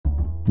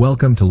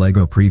Welcome to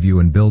LEGO Preview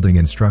and Building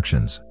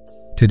Instructions.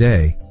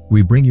 Today,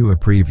 we bring you a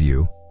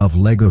preview of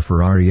LEGO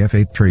Ferrari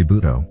F8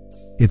 Tributo.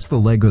 It's the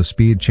LEGO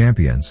Speed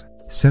Champions,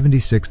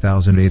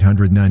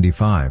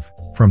 76,895,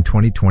 from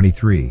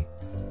 2023.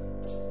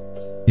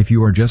 If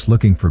you are just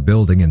looking for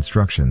building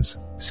instructions,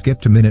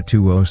 skip to minute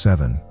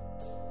 207.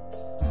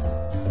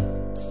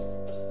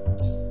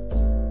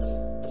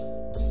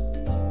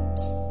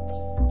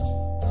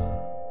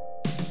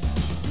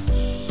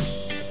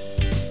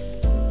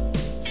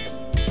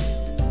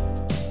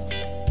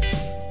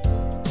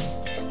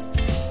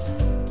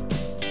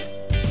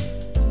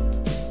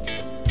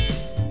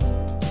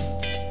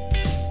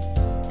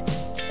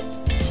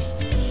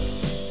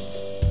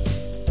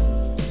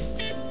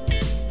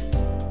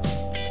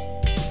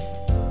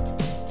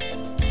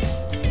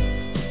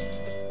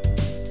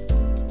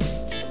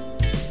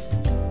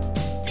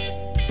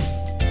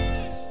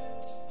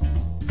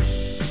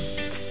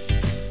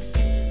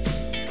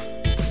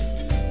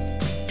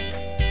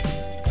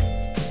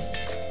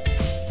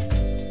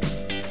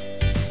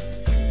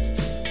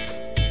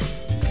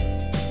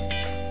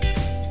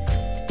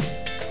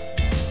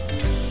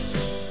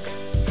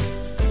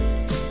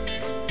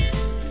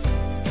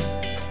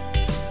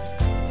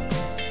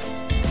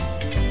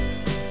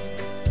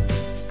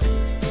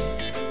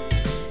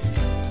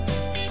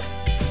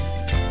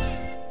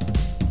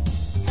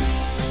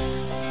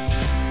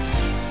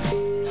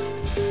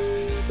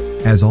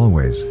 As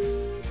always,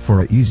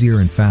 for an easier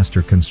and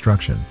faster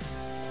construction,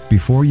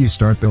 before you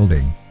start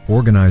building,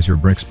 organize your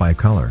bricks by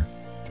color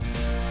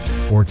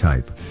or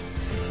type.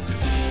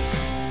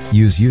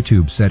 Use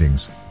YouTube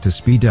settings to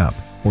speed up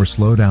or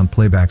slow down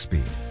playback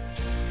speed.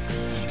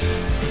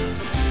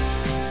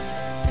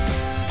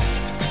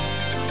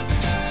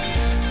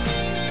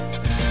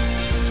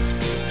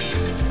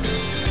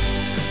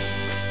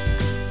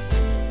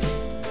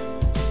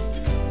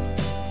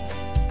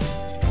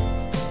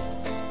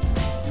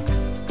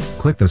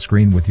 Click the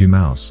screen with your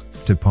mouse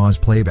to pause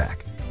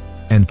playback,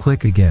 and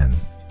click again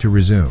to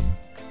resume.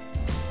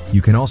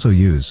 You can also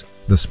use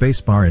the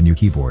spacebar in your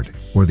keyboard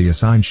or the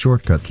assigned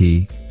shortcut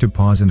key to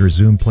pause and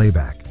resume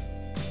playback.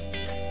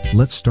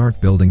 Let's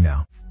start building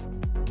now.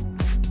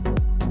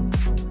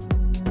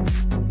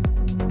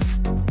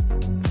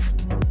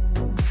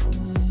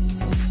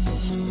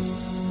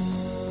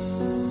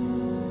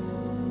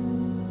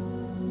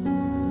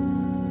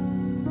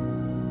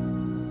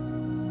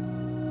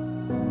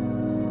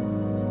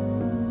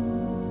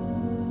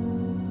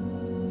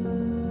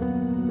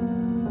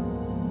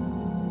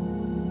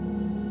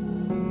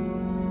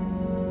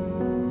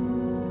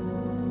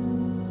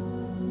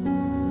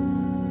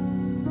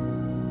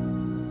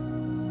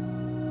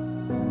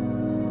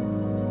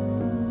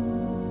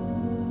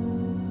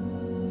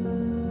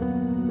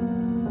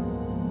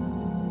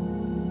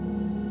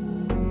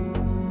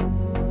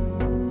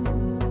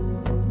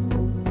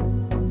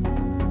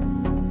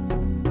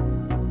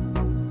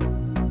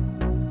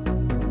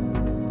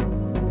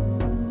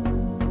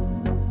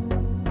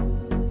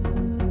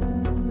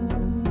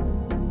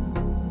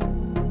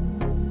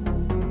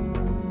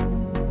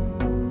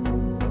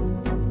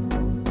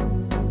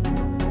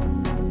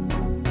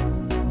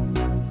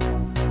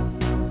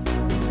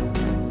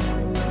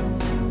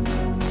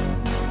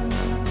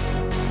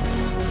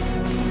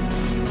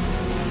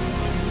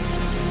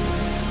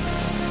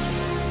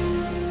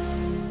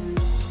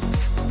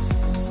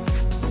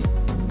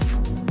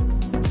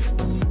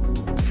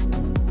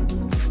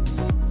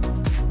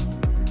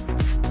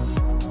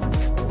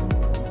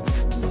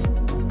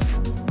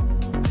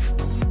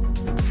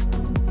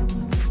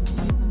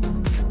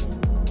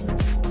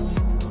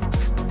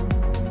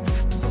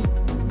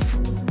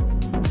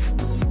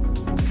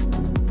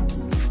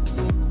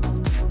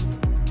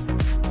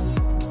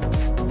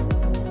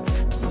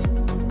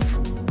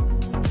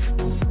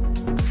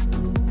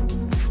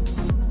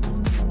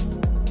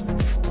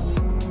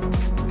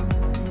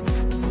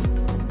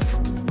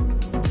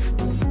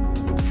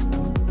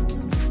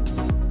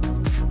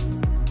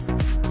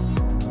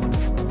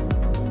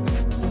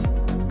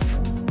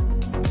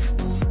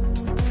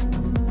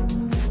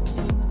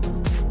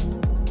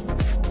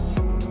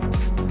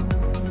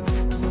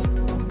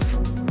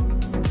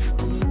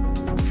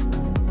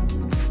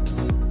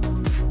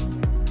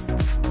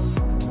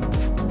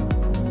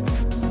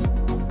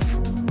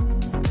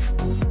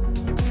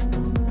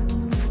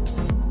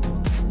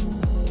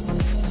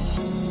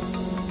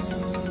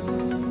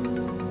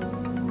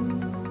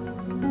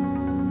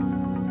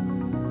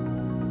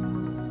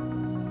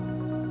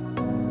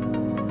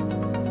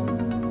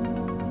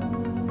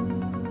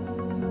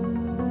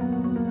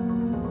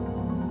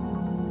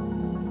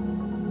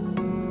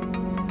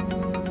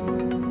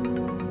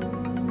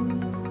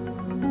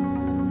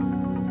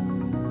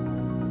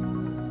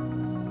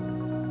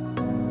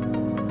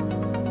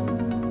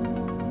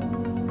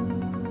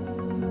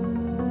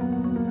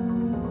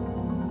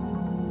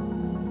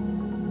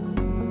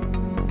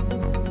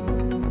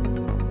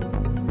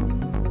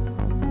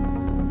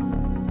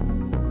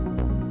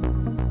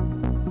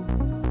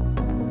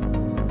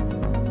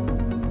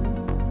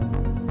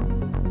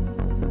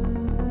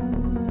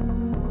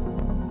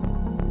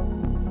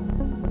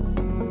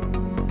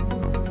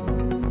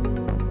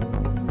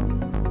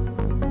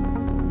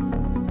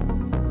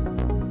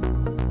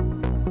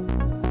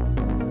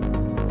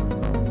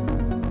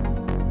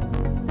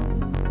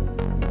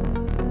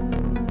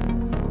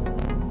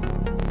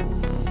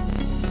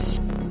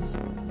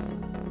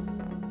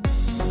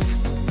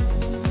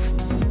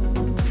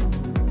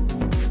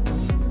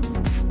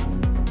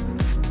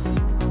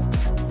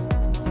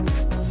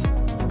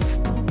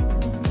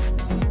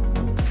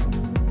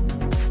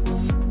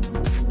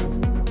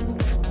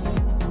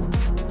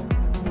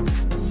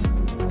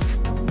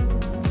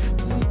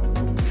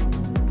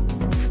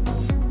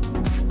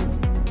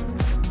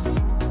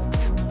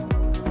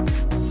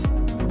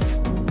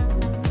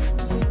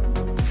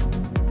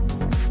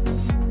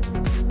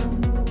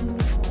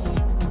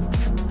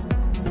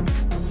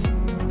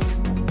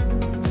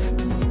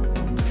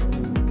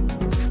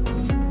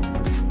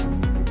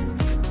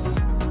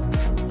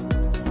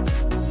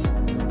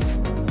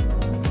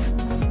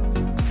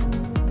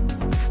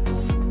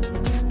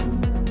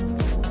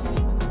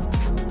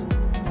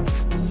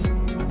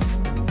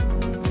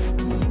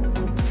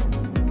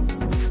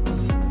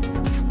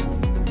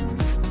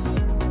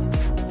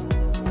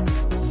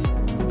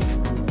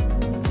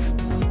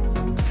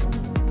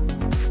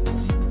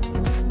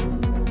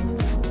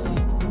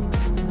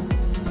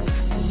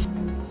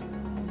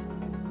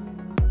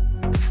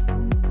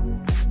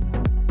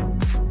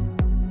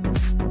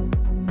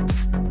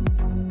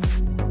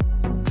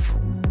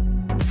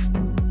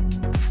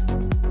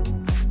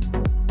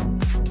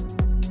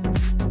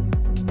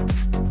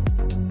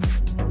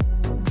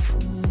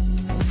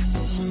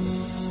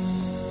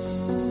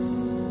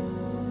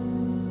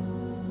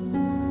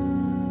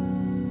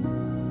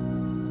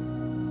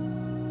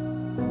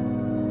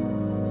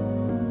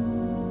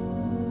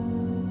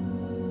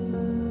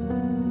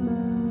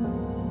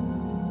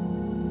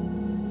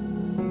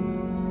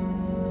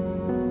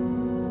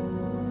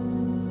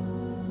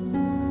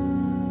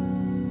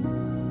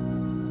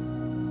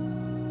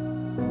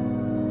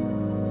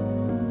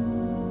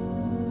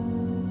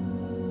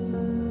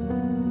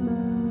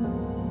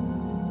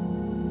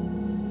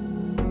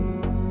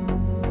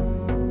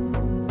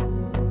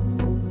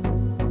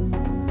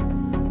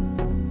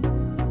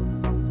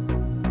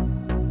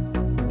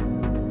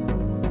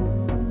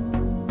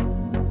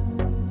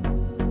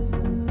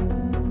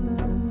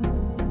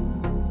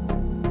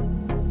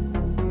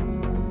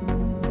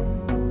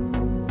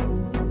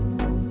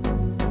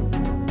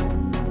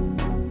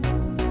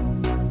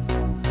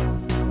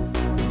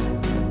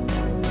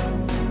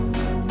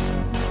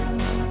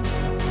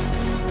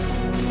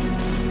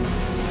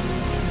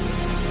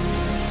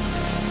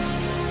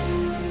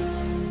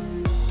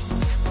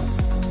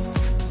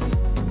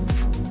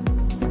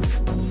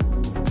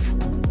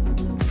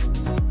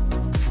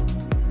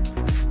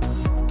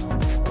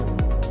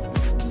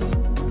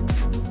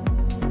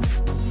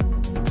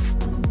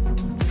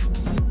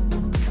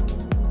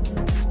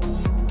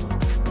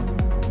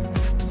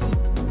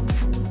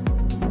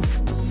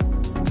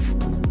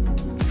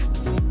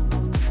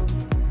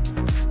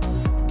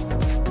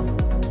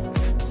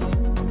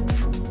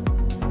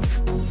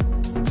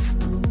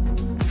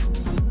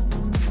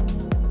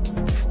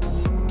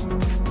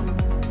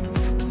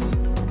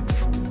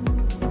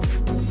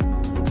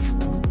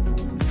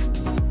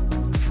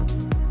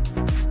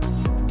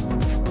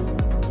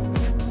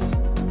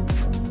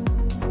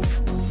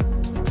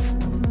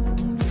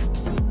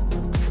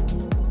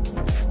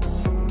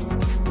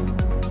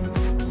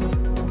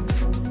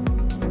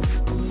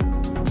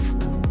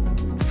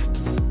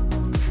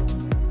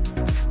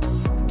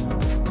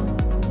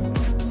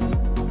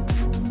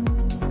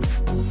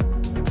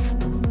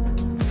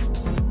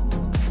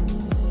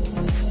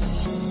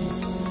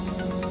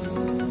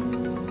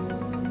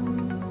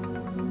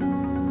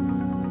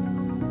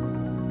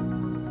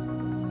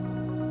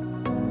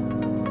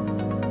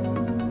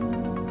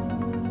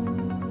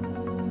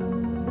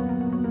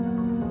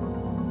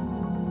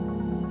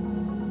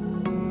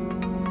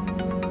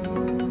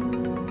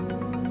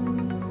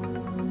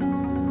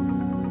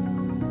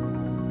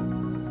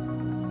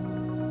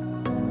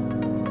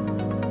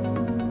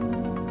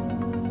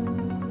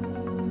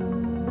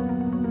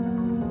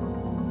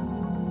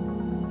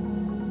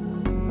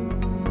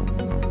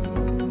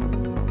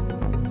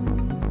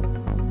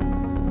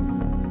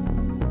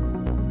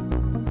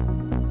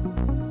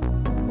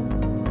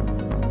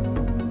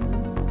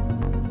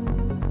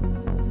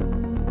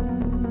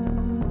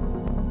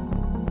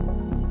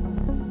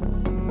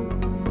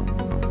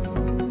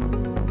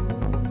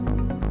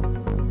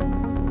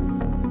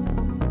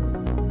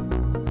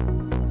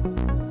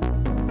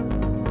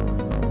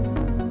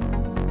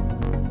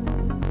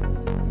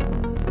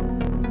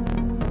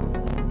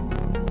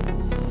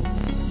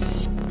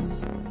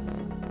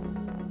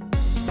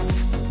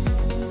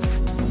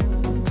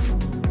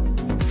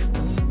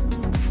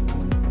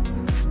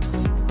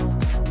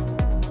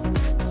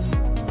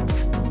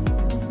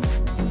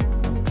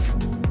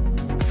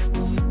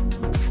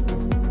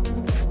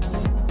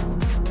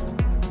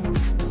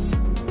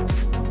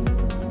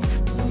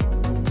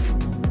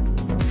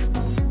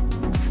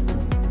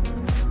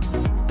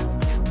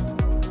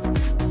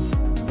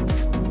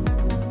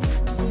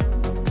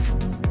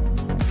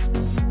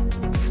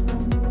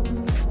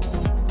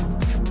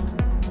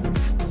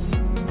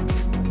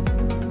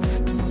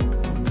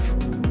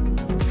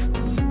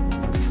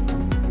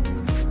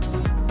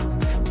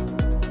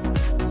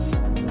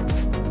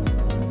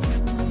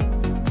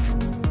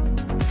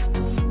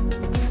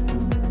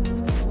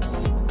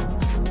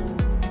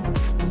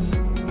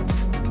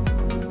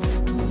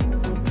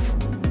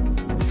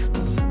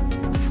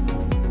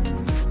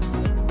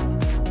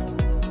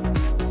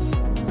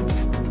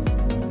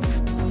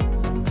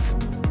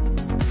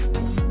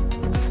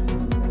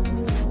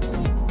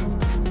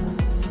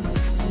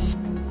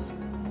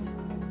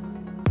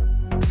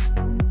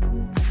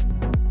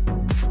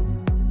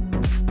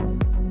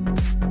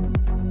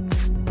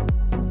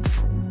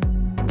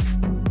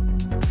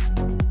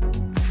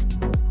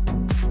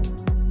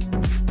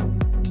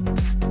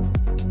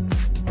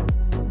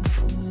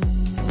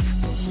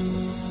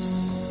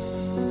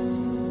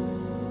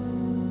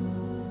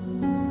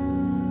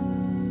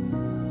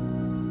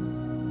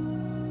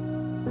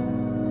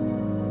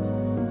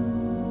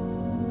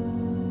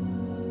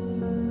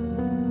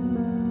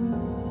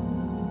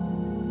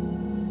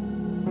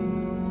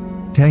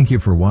 Thank you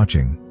for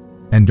watching.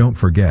 And don't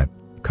forget,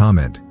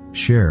 comment,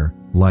 share,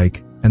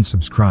 like, and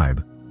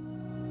subscribe.